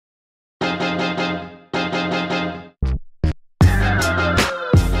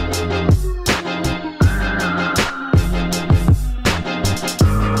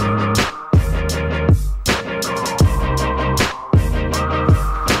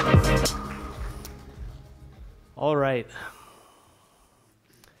right.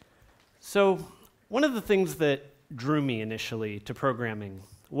 So one of the things that drew me initially to programming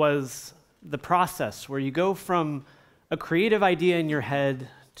was the process where you go from a creative idea in your head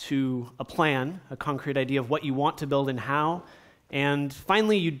to a plan, a concrete idea of what you want to build and how, and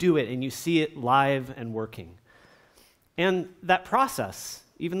finally you do it and you see it live and working. And that process,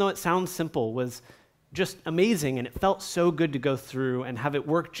 even though it sounds simple, was just amazing, and it felt so good to go through and have it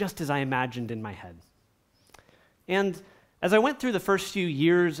work just as I imagined in my head. And as I went through the first few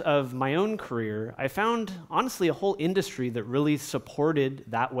years of my own career, I found, honestly, a whole industry that really supported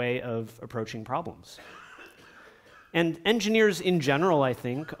that way of approaching problems. And engineers in general, I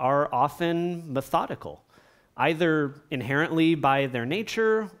think, are often methodical, either inherently by their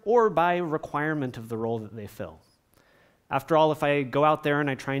nature or by requirement of the role that they fill. After all, if I go out there and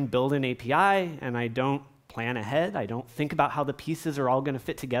I try and build an API and I don't plan ahead, I don't think about how the pieces are all going to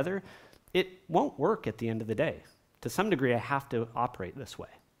fit together, it won't work at the end of the day. To some degree, I have to operate this way.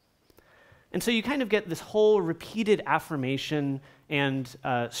 And so you kind of get this whole repeated affirmation and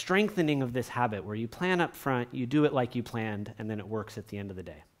strengthening of this habit where you plan up front, you do it like you planned, and then it works at the end of the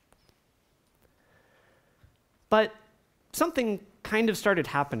day. But something kind of started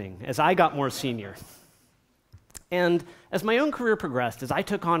happening as I got more senior. And as my own career progressed, as I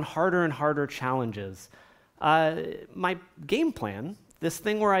took on harder and harder challenges, my game plan, this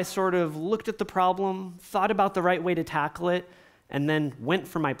thing where I sort of looked at the problem, thought about the right way to tackle it, and then went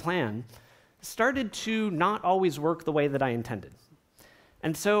for my plan, started to not always work the way that I intended.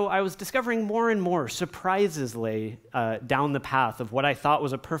 And so I was discovering more and more surprises lay down the path of what I thought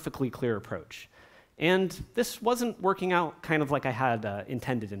was a perfectly clear approach. And this wasn't working out kind of like I had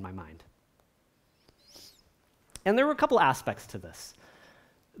intended in my mind. And there were a couple aspects to this.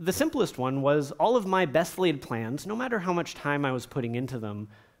 The simplest one was all of my best laid plans, no matter how much time I was putting into them,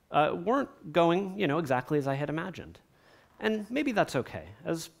 weren't going, exactly as I had imagined. And maybe that's okay.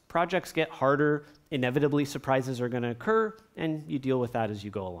 As projects get harder, inevitably surprises are going to occur, and you deal with that as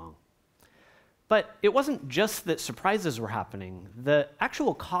you go along. But it wasn't just that surprises were happening. The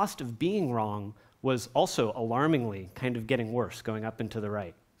actual cost of being wrong was also alarmingly kind of getting worse, going up and to the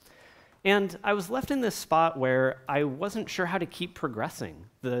right. And I was left in this spot where I wasn't sure how to keep progressing.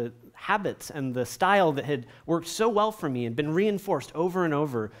 The habits and the style that had worked so well for me and been reinforced over and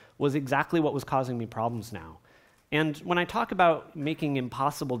over was exactly what was causing me problems now. And when I talk about making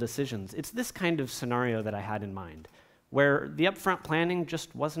impossible decisions, it's this kind of scenario that I had in mind, where the upfront planning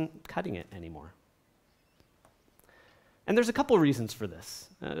just wasn't cutting it anymore. And there's a couple reasons for this,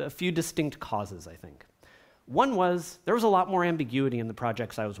 a few distinct causes, I think. One was there was a lot more ambiguity in the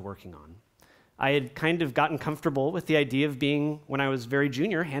projects I was working on. I had kind of gotten comfortable with the idea of being, when I was very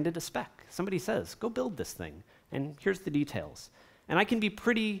junior, handed a spec. Somebody says, go build this thing, and here's the details. And I can be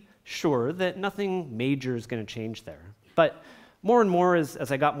pretty sure that nothing major is going to change there. But more and more, as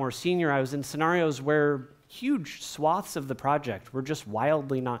I got more senior, I was in scenarios where huge swaths of the project were just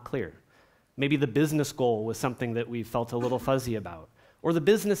wildly not clear. Maybe the business goal was something that we felt a little fuzzy about. Or the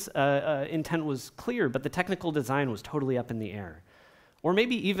business intent was clear, but the technical design was totally up in the air. Or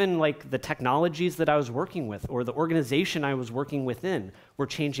maybe even like the technologies that I was working with or the organization I was working within were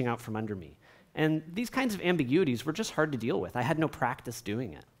changing out from under me. And these kinds of ambiguities were just hard to deal with. I had no practice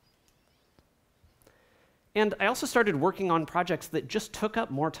doing it. And I also started working on projects that just took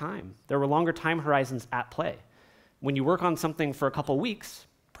up more time. There were longer time horizons at play. When you work on something for a couple weeks,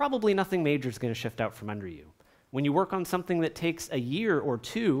 probably nothing major is going to shift out from under you. When you work on something that takes a year or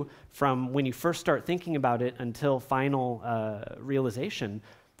two from when you first start thinking about it until final realization,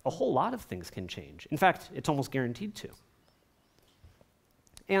 a whole lot of things can change. In fact, it's almost guaranteed to.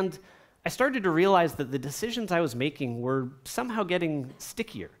 And I started to realize that the decisions I was making were somehow getting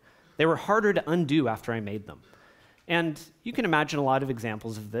stickier. They were harder to undo after I made them. And you can imagine a lot of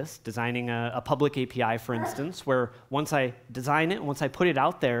examples of this, designing a public API, for instance, where once I design it, once I put it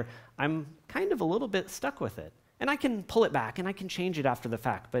out there, I'm kind of a little bit stuck with it. And I can pull it back, and I can change it after the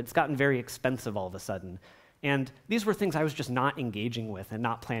fact, but it's gotten very expensive all of a sudden. And these were things I was just not engaging with and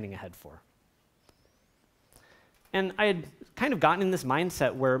not planning ahead for. And I had kind of gotten in this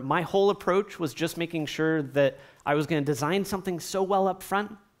mindset where my whole approach was just making sure that I was going to design something so well up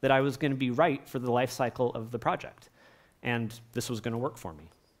front that I was going to be right for the life cycle of the project. And this was going to work for me.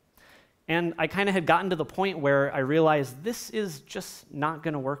 And I kind of had gotten to the point where I realized this is just not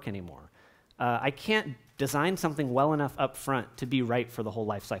going to work anymore. I can't design something well enough up front to be right for the whole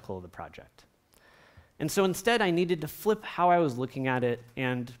life cycle of the project. And so instead, I needed to flip how I was looking at it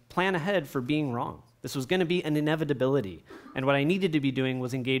and plan ahead for being wrong. This was going to be an inevitability. And what I needed to be doing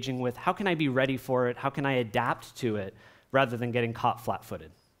was engaging with how can I be ready for it, how can I adapt to it, rather than getting caught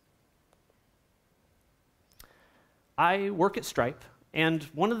flat-footed. I work at Stripe, and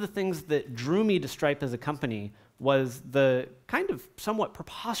one of the things that drew me to Stripe as a company was the kind of somewhat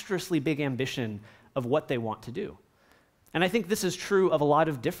preposterously big ambition of what they want to do. And I think this is true of a lot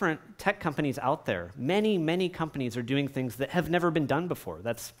of different tech companies out there. Many, many companies are doing things that have never been done before.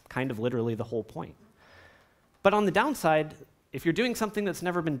 That's kind of literally the whole point. But on the downside, if you're doing something that's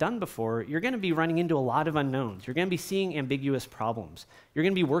never been done before, you're going to be running into a lot of unknowns. You're going to be seeing ambiguous problems. You're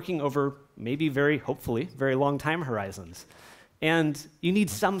going to be working over maybe hopefully, very long time horizons. And you need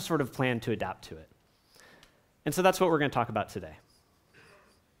some sort of plan to adapt to it. And so that's what we're going to talk about today.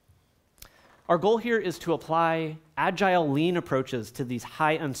 Our goal here is to apply agile, lean approaches to these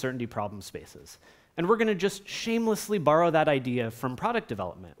high uncertainty problem spaces. And we're going to just shamelessly borrow that idea from product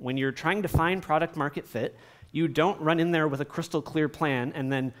development. When you're trying to find product market fit, you don't run in there with a crystal clear plan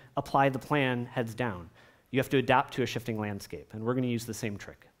and then apply the plan heads down. You have to adapt to a shifting landscape, and we're going to use the same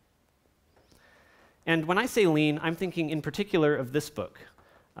trick. And when I say lean, I'm thinking in particular of this book,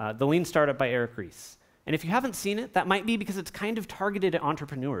 The Lean Startup by Eric Ries. And if you haven't seen it, that might be because it's kind of targeted at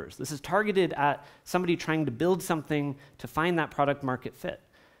entrepreneurs. This is targeted at somebody trying to build something to find that product market fit.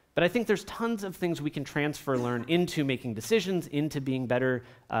 But I think there's tons of things we can learn into making decisions, into being better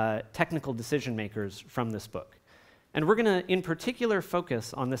technical decision makers from this book. And we're going to, in particular,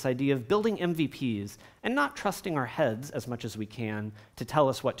 focus on this idea of building MVPs and not trusting our heads as much as we can to tell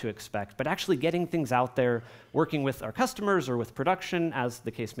us what to expect, but actually getting things out there, working with our customers or with production, as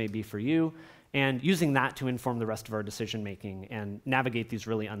the case may be for you, and using that to inform the rest of our decision making and navigate these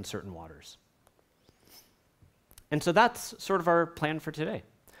really uncertain waters. And so that's sort of our plan for today.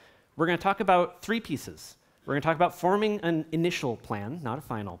 We're going to talk about 3 pieces. We're going to talk about forming an initial plan, not a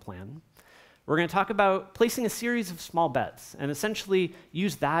final plan. We're going to talk about placing a series of small bets and essentially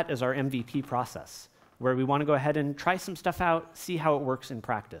use that as our MVP process, where we want to go ahead and try some stuff out, see how it works in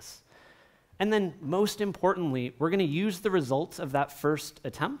practice. And then, most importantly, we're going to use the results of that first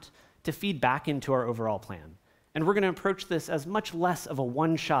attempt to feed back into our overall plan. And we're going to approach this as much less of a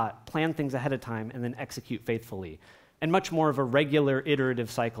one-shot, plan things ahead of time, and then execute faithfully, and much more of a regular iterative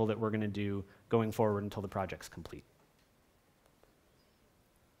cycle that we're going to do going forward until the project's complete.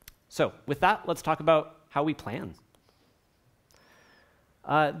 So with that, let's talk about how we plan.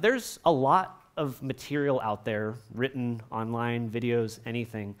 There's a lot of material out there, written, online, videos,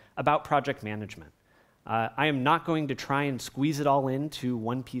 anything, about project management. I am not going to try and squeeze it all into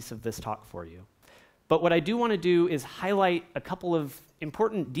one piece of this talk for you. But what I do want to do is highlight a couple of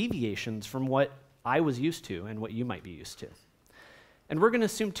important deviations from what I was used to and what you might be used to. And we're going to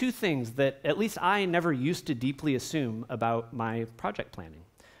assume 2 things that at least I never used to deeply assume about my project planning.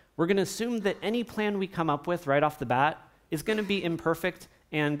 We're going to assume that any plan we come up with right off the bat is going to be imperfect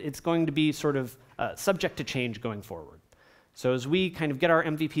and it's going to be sort of subject to change going forward. So as we kind of get our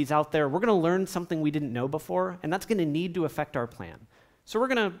MVPs out there, we're going to learn something we didn't know before, and that's going to need to affect our plan. So we're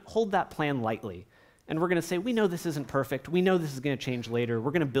going to hold that plan lightly, and we're going to say, we know this isn't perfect, we know this is going to change later,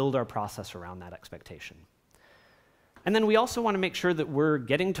 we're going to build our process around that expectation. And then we also want to make sure that we're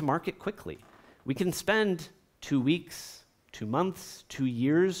getting to market quickly. We can spend 2 weeks, 2 months, 2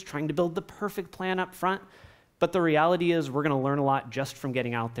 years trying to build the perfect plan up front, but the reality is we're going to learn a lot just from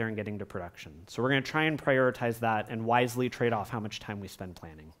getting out there and getting to production. So we're going to try and prioritize that and wisely trade off how much time we spend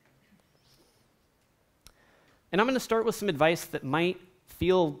planning. And I'm going to start with some advice that might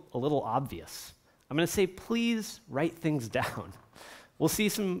feel a little obvious. I'm going to say, please write things down. We'll see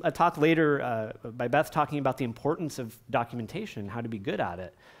a talk later by Beth talking about the importance of documentation, how to be good at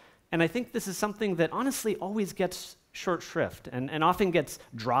it. And I think this is something that honestly always gets short shrift and often gets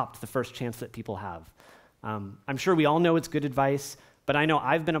dropped the first chance that people have. I'm sure we all know it's good advice, but I know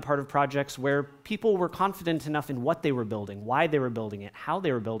I've been a part of projects where people were confident enough in what they were building, why they were building it, how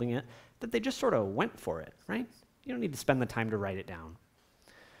they were building it, that they just sort of went for it, right? You don't need to spend the time to write it down.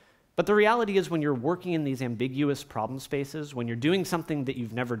 But the reality is when you're working in these ambiguous problem spaces, when you're doing something that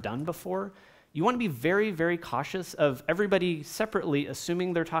you've never done before, you want to be very, very cautious of everybody separately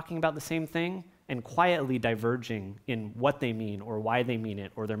assuming they're talking about the same thing and quietly diverging in what they mean or why they mean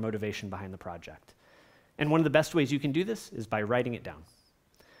it or their motivation behind the project. And one of the best ways you can do this is by writing it down.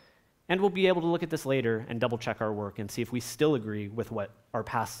 And we'll be able to look at this later and double check our work and see if we still agree with what our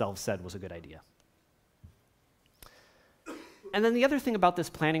past selves said was a good idea. And then the other thing about this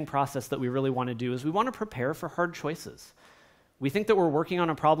planning process that we really want to do is we want to prepare for hard choices. We think that we're working on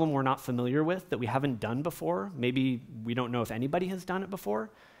a problem we're not familiar with, that we haven't done before. Maybe we don't know if anybody has done it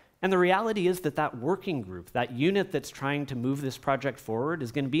before. And the reality is that that working group, that unit that's trying to move this project forward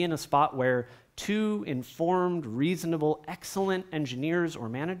is going to be in a spot where 2 informed, reasonable, excellent engineers or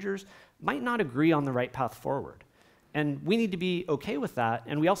managers might not agree on the right path forward. And we need to be okay with that,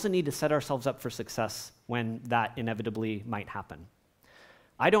 and we also need to set ourselves up for success when that inevitably might happen.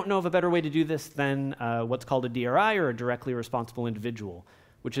 I don't know of a better way to do this than what's called a DRI, or a directly responsible individual,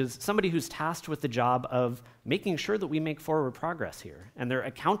 which is somebody who's tasked with the job of making sure that we make forward progress here. And they're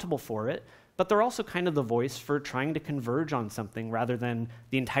accountable for it, but they're also kind of the voice for trying to converge on something rather than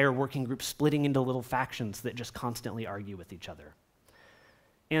the entire working group splitting into little factions that just constantly argue with each other.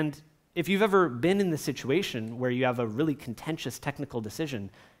 And if you've ever been in this situation where you have a really contentious technical decision,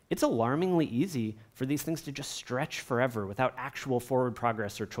 it's alarmingly easy for these things to just stretch forever without actual forward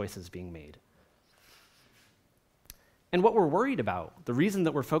progress or choices being made. And what we're worried about, the reason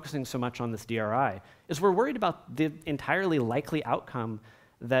that we're focusing so much on this DRI, is we're worried about the entirely likely outcome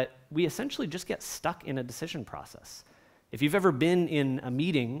that we essentially just get stuck in a decision process. If you've ever been in a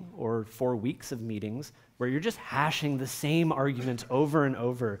meeting or 4 weeks of meetings where you're just hashing the same arguments over and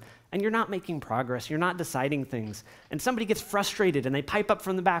over, and you're not making progress, you're not deciding things, and somebody gets frustrated and they pipe up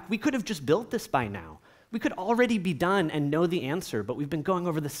from the back, we could have just built this by now. We could already be done and know the answer, but we've been going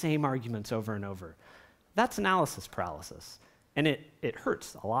over the same arguments over and over. That's analysis paralysis, and it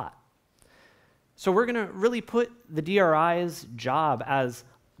hurts a lot. So we're going to really put the DRI's job as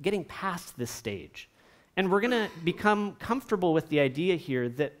getting past this stage. And we're going to become comfortable with the idea here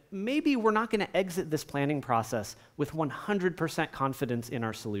that maybe we're not going to exit this planning process with 100% confidence in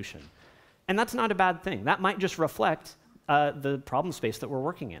our solution. And that's not a bad thing. That might just reflect the problem space that we're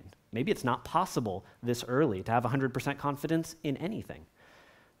working in. Maybe it's not possible this early to have 100% confidence in anything.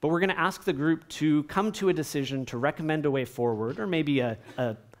 But we're going to ask the group to come to a decision to recommend a way forward, or maybe a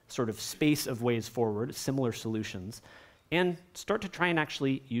sort of space of ways forward, similar solutions, and start to try and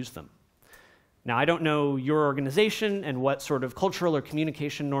actually use them. Now, I don't know your organization and what sort of cultural or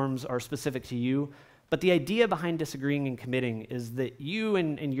communication norms are specific to you, but the idea behind disagreeing and committing is that you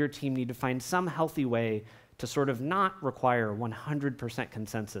and your team need to find some healthy way to sort of not require 100%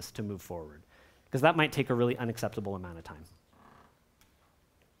 consensus to move forward, because that might take a really unacceptable amount of time.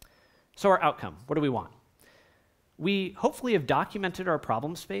 So our outcome, what do we want? We hopefully have documented our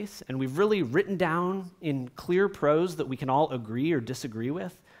problem space, and we've really written down in clear prose that we can all agree or disagree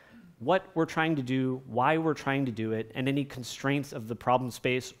with what we're trying to do, why we're trying to do it, and any constraints of the problem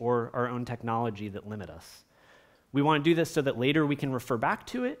space or our own technology that limit us. We want to do this so that later we can refer back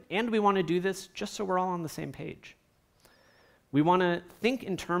to it, and we want to do this just so we're all on the same page. We want to think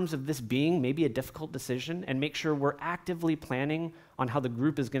in terms of this being maybe a difficult decision and make sure we're actively planning on how the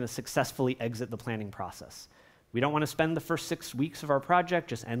group is going to successfully exit the planning process. We don't want to spend the first 6 weeks of our project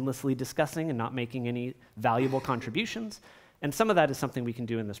just endlessly discussing and not making any valuable contributions. And some of that is something we can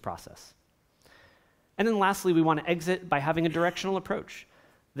do in this process. And then lastly, we want to exit by having a directional approach.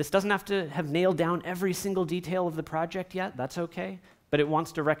 This doesn't have to have nailed down every single detail of the project yet, that's okay, but it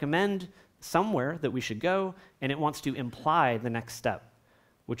wants to recommend somewhere that we should go, and it wants to imply the next step,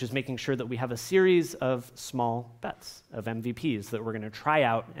 which is making sure that we have a series of small bets, of MVPs that we're going to try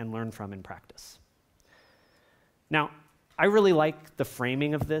out and learn from in practice. Now, I really like the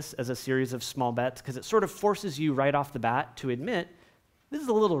framing of this as a series of small bets because it sort of forces you right off the bat to admit this is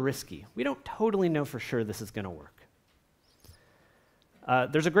a little risky. We don't totally know for sure this is going to work.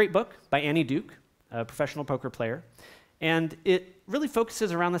 There's a great book by Annie Duke, a professional poker player, and it really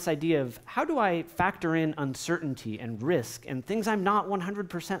focuses around this idea of how do I factor in uncertainty and risk and things I'm not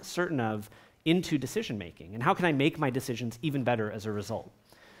 100% certain of into decision making, and how can I make my decisions even better as a result.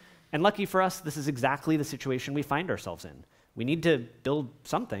 And lucky for us, this is exactly the situation we find ourselves in. We need to build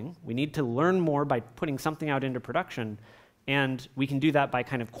something. We need to learn more by putting something out into production, and we can do that by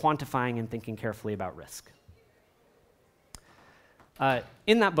kind of quantifying and thinking carefully about risk.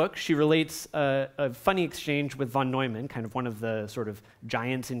 In that book, she relates a funny exchange with von Neumann, kind of one of the sort of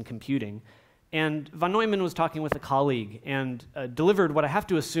giants in computing. And von Neumann was talking with a colleague and delivered what I have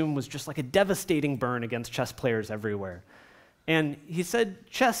to assume was just like a devastating burn against chess players everywhere. And he said,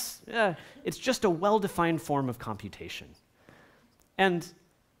 chess, it's just a well-defined form of computation. And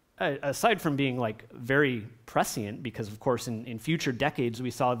aside from being like very prescient, because of course in future decades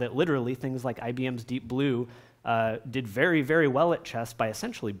we saw that literally things like IBM's Deep Blue did very, very well at chess by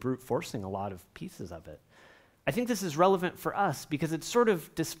essentially brute forcing a lot of pieces of it. I think this is relevant for us because it sort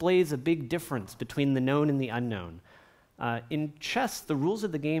of displays a big difference between the known and the unknown. In chess, the rules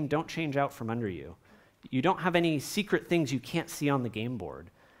of the game don't change out from under you. You don't have any secret things you can't see on the game board.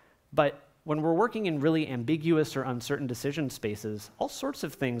 But when we're working in really ambiguous or uncertain decision spaces, all sorts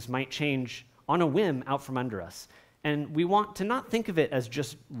of things might change on a whim out from under us. And we want to not think of it as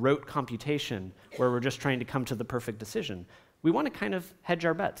just rote computation, where we're just trying to come to the perfect decision. We want to kind of hedge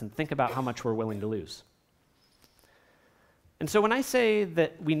our bets and think about how much we're willing to lose. And so when I say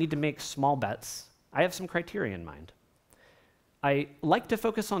that we need to make small bets, I have some criteria in mind. I like to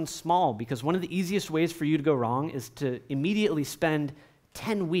focus on small because one of the easiest ways for you to go wrong is to immediately spend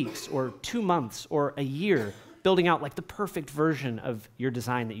 10 weeks or 2 months or a year building out like the perfect version of your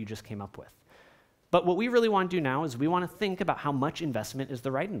design that you just came up with. But what we really want to do now is we want to think about how much investment is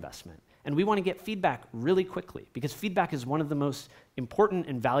the right investment. And we want to get feedback really quickly because feedback is one of the most important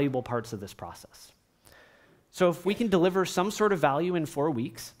and valuable parts of this process. So if we can deliver some sort of value in 4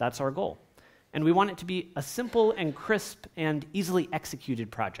 weeks, that's our goal. And we want it to be a simple and crisp and easily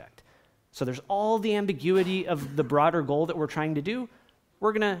executed project. So there's all the ambiguity of the broader goal that we're trying to do.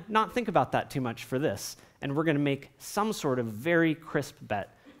 We're going to not think about that too much for this, and we're going to make some sort of very crisp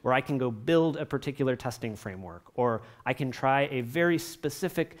bet where I can go build a particular testing framework, or I can try a very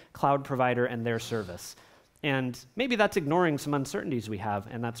specific cloud provider and their service. And maybe that's ignoring some uncertainties we have,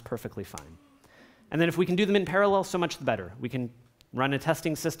 and that's perfectly fine. And then if we can do them in parallel, so much the better. We can run a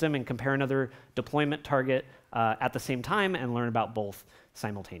testing system and compare another deployment target at the same time and learn about both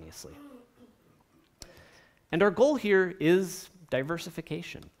simultaneously. And our goal here is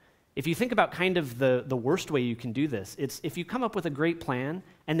diversification. If you think about kind of the worst way you can do this, it's if you come up with a great plan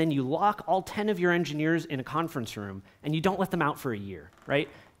and then you lock all 10 of your engineers in a conference room and you don't let them out for a year, right?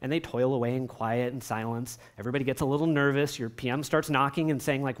 And they toil away in quiet and silence. Everybody gets a little nervous. Your PM starts knocking and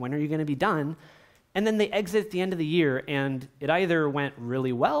saying, like, when are you going to be done? And then they exit at the end of the year, and it either went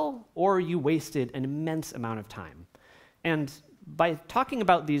really well or you wasted an immense amount of time. And by talking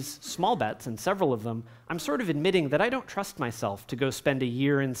about these small bets, and several of them, I'm sort of admitting that I don't trust myself to go spend a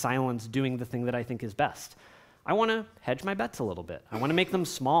year in silence doing the thing that I think is best. I want to hedge my bets a little bit. I want to make them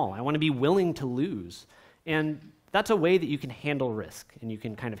small. I want to be willing to lose. And that's a way that you can handle risk, and you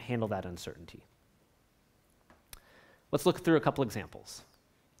can kind of handle that uncertainty. Let's look through a couple examples.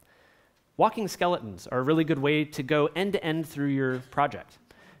 Walking skeletons are a really good way to go end-to-end through your project.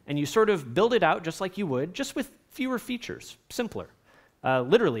 And you sort of build it out just like you would, just with fewer features, simpler.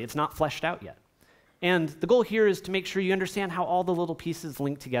 Literally, it's not fleshed out yet. And the goal here is to make sure you understand how all the little pieces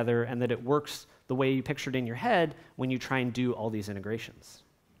link together and that it works the way you pictured in your head when you try and do all these integrations.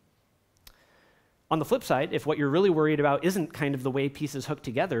 On the flip side, if what you're really worried about isn't kind of the way pieces hook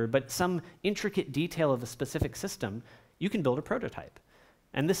together, but some intricate detail of a specific system, you can build a prototype.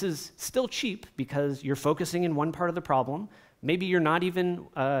 And this is still cheap because you're focusing in one part of the problem. Maybe you're not even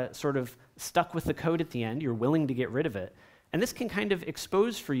sort of stuck with the code at the end. You're willing to get rid of it. And this can kind of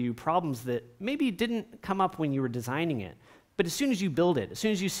expose for you problems that maybe didn't come up when you were designing it. But as soon as you build it, as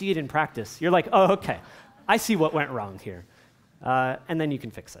soon as you see it in practice, you're like, oh, okay, I see what went wrong here. And then you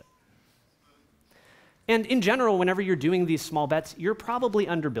can fix it. And in general, whenever you're doing these small bets, you're probably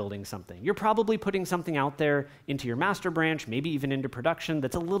underbuilding something. You're probably putting something out there into your master branch, maybe even into production,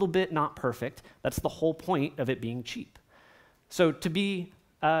 that's a little bit not perfect. That's the whole point of it being cheap. So to be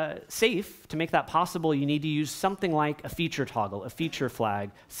safe, to make that possible, you need to use something like a feature toggle, a feature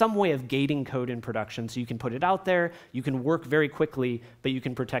flag, some way of gating code in production so you can put it out there, you can work very quickly, but you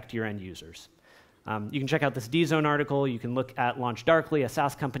can protect your end users. You can check out this dzone article. You can look at Launch Darkly, a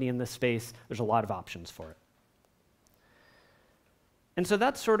SaaS company in this space. There's a lot of options for it. And so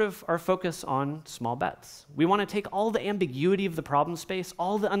that's sort of our focus on small bets. We want to take all the ambiguity of the problem space,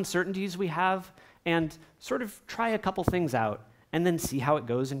 all the uncertainties we have, and sort of try a couple things out and then see how it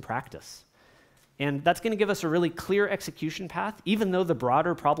goes in practice. And that's going to give us a really clear execution path, even though the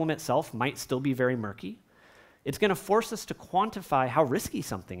broader problem itself might still be very murky. It's going to force us to quantify how risky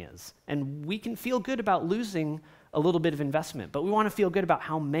something is. And we can feel good about losing a little bit of investment, but we want to feel good about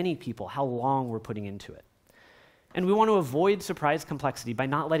how many people, how long we're putting into it. And we want to avoid surprise complexity by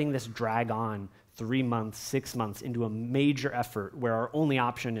not letting this drag on 3 months, 6 months into a major effort where our only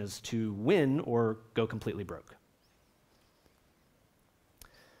option is to win or go completely broke.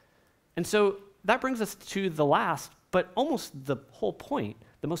 And so that brings us to the last, but almost the whole point,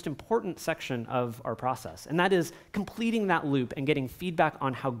 the most important section of our process, and that is completing that loop and getting feedback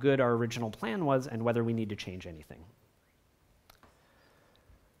on how good our original plan was and whether we need to change anything.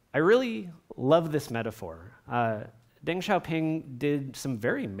 I really love this metaphor. Deng Xiaoping did some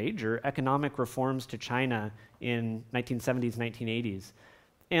very major economic reforms to China in 1970s, 1980s,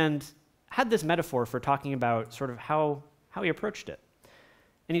 and had this metaphor for talking about sort of how he approached it.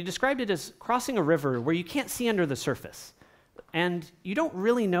 And he described it as crossing a river where you can't see under the surface. And you don't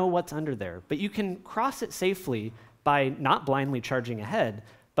really know what's under there, but you can cross it safely by not blindly charging ahead,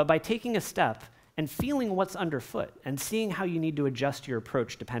 but by taking a step and feeling what's underfoot and seeing how you need to adjust your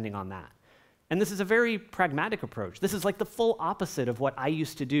approach depending on that. And this is a very pragmatic approach. This is like the full opposite of what I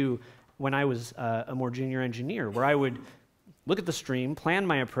used to do when I was a more junior engineer, where I would look at the stream, plan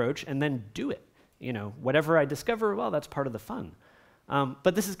my approach, and then do it. You know, whatever I discover, well, that's part of the fun.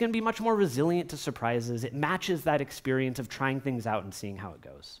 But this is going to be much more resilient to surprises. It matches that experience of trying things out and seeing how it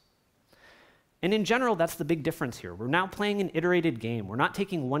goes. And in general, that's the big difference here. We're now playing an iterated game. We're not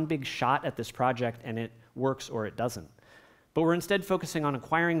taking one big shot at this project and it works or it doesn't. But we're instead focusing on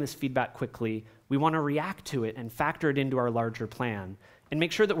acquiring this feedback quickly. We want to react to it and factor it into our larger plan and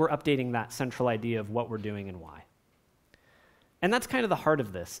make sure that we're updating that central idea of what we're doing and why. And that's kind of the heart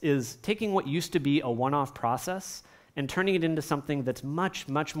of this, is taking what used to be a one-off process and turning it into something that's much,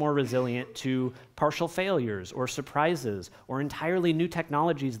 much more resilient to partial failures or surprises or entirely new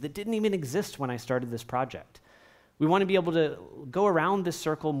technologies that didn't even exist when I started this project. We want to be able to go around this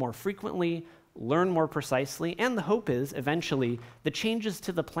circle more frequently, learn more precisely, and the hope is, eventually, the changes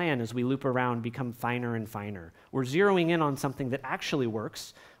to the plan as we loop around become finer and finer. We're zeroing in on something that actually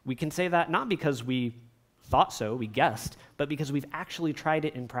works. We can say that not because we thought so, we guessed, but because we've actually tried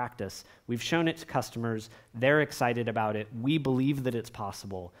it in practice. We've shown it to customers, they're excited about it, we believe that it's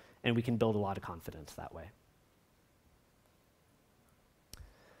possible, and we can build a lot of confidence that way.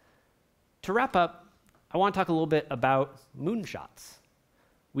 To wrap up, I want to talk a little bit about moonshots.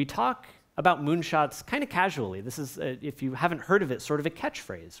 We talk about moonshots kind of casually. This is, if you haven't heard of it, sort of a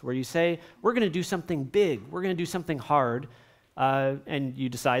catchphrase where you say, we're going to do something big, we're going to do something hard, and you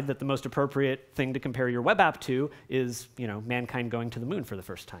decide that the most appropriate thing to compare your web app to is, mankind going to the moon for the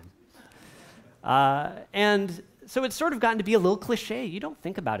first time. And so it's sort of gotten to be a little cliche. You don't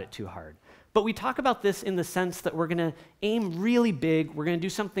think about it too hard. But we talk about this in the sense that we're going to aim really big, we're going to do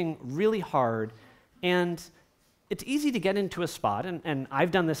something really hard, and it's easy to get into a spot, and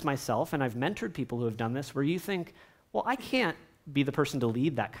I've done this myself, and I've mentored people who have done this, where you think, well, I can't be the person to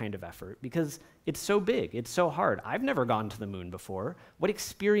lead that kind of effort because it's so big, it's so hard. I've never gone to the moon before. What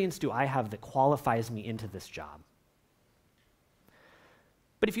experience do I have that qualifies me into this job?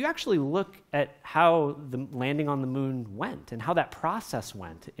 But if you actually look at how the landing on the moon went and how that process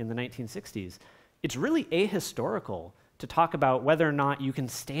went in the 1960s, it's really ahistorical to talk about whether or not you can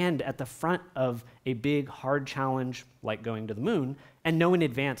stand at the front of a big, hard challenge like going to the moon and know in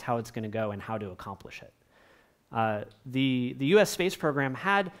advance how it's going to go and how to accomplish it. The US space program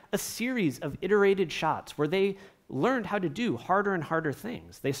had a series of iterated shots where they learned how to do harder and harder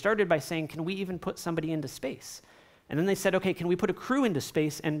things. They started by saying, can we even put somebody into space? And then they said, okay, can we put a crew into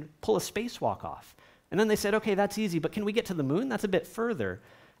space and pull a spacewalk off? And then they said, okay, that's easy, but can we get to the moon? That's a bit further.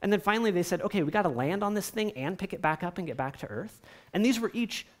 And then finally they said, okay, we got to land on this thing and pick it back up and get back to Earth. And these were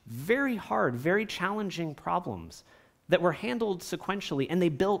each very hard, very challenging problems that were handled sequentially, and they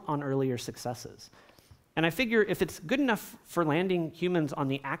built on earlier successes. And I figure if it's good enough for landing humans on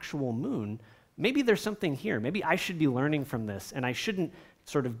the actual moon, maybe there's something here. Maybe I should be learning from this, and I shouldn't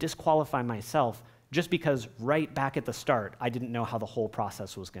sort of disqualify myself just because right back at the start, I didn't know how the whole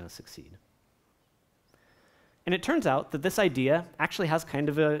process was going to succeed. And it turns out that this idea actually has kind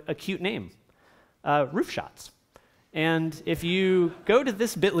of a cute name, roof shots. And if you go to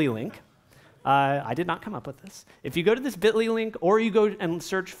this bit.ly link, I did not come up with this. If you go to this bit.ly link or you go and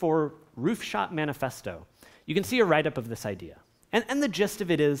search for roof shot manifesto, you can see a write-up of this idea. And the gist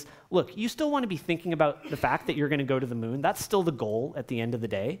of it is, look, you still want to be thinking about the fact that you're going to go to the moon. That's still the goal at the end of the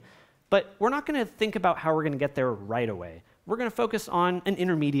day. But we're not going to think about how we're going to get there right away. We're going to focus on an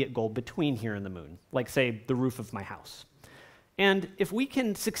intermediate goal between here and the moon, like, say, the roof of my house. And if we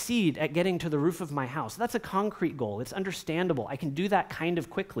can succeed at getting to the roof of my house, that's a concrete goal. It's understandable. I can do that kind of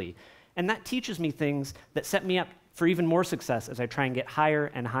quickly. And that teaches me things that set me up for even more success as I try and get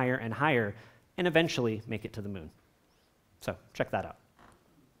higher and higher and higher and eventually make it to the moon. So check that out.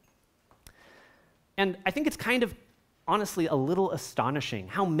 And I think it's kind of honestly a little astonishing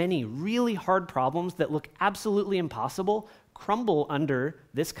how many really hard problems that look absolutely impossible crumble under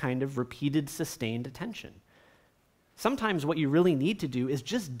this kind of repeated, sustained attention. Sometimes what you really need to do is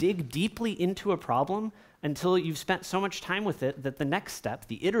just dig deeply into a problem until you've spent so much time with it that the next step,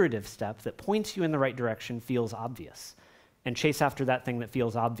 the iterative step that points you in the right direction, feels obvious. And chase after that thing that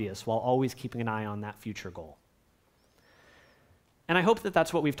feels obvious while always keeping an eye on that future goal. And I hope that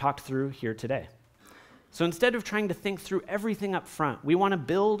that's what we've talked through here today. So instead of trying to think through everything up front, we want to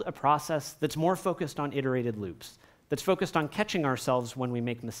build a process that's more focused on iterated loops, that's focused on catching ourselves when we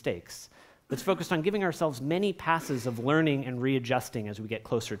make mistakes, that's focused on giving ourselves many passes of learning and readjusting as we get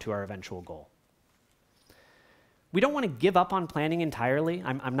closer to our eventual goal. We don't want to give up on planning entirely,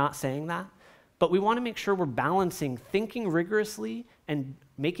 I'm not saying that, but we want to make sure we're balancing thinking rigorously and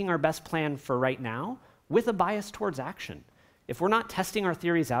making our best plan for right now with a bias towards action. If we're not testing our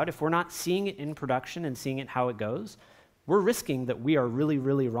theories out, if we're not seeing it in production and seeing it how it goes, we're risking that we are really,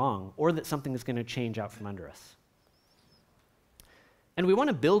 really wrong or that something is going to change out from under us. And we want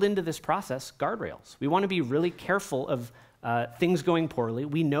to build into this process guardrails. We want to be really careful of things going poorly.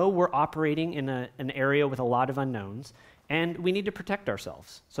 We know we're operating in an area with a lot of unknowns, and we need to protect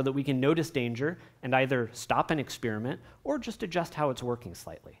ourselves so that we can notice danger and either stop an experiment or just adjust how it's working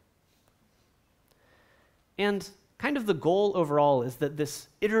slightly. And kind of the goal overall is that this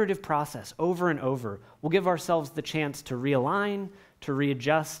iterative process over and over will give ourselves the chance to realign, to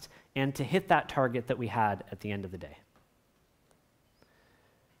readjust, and to hit that target that we had at the end of the day.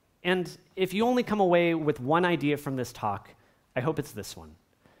 And if you only come away with one idea from this talk, I hope it's this one.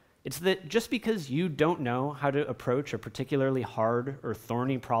 It's that just because you don't know how to approach a particularly hard or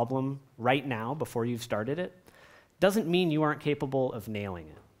thorny problem right now before you've started it, doesn't mean you aren't capable of nailing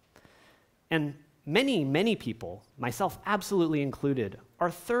it. And many, many people, myself absolutely included, are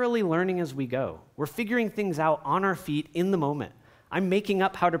thoroughly learning as we go. We're figuring things out on our feet in the moment. I'm making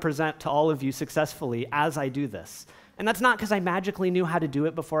up how to present to all of you successfully as I do this. And that's not because I magically knew how to do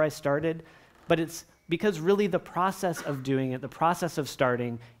it before I started, but it's because really the process of doing it, the process of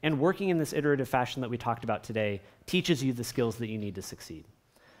starting and working in this iterative fashion that we talked about today teaches you the skills that you need to succeed.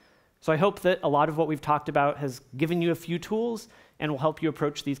 So I hope that a lot of what we've talked about has given you a few tools and will help you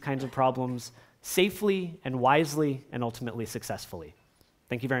approach these kinds of problems safely and wisely and ultimately successfully.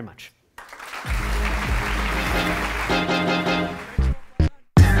 Thank you very much.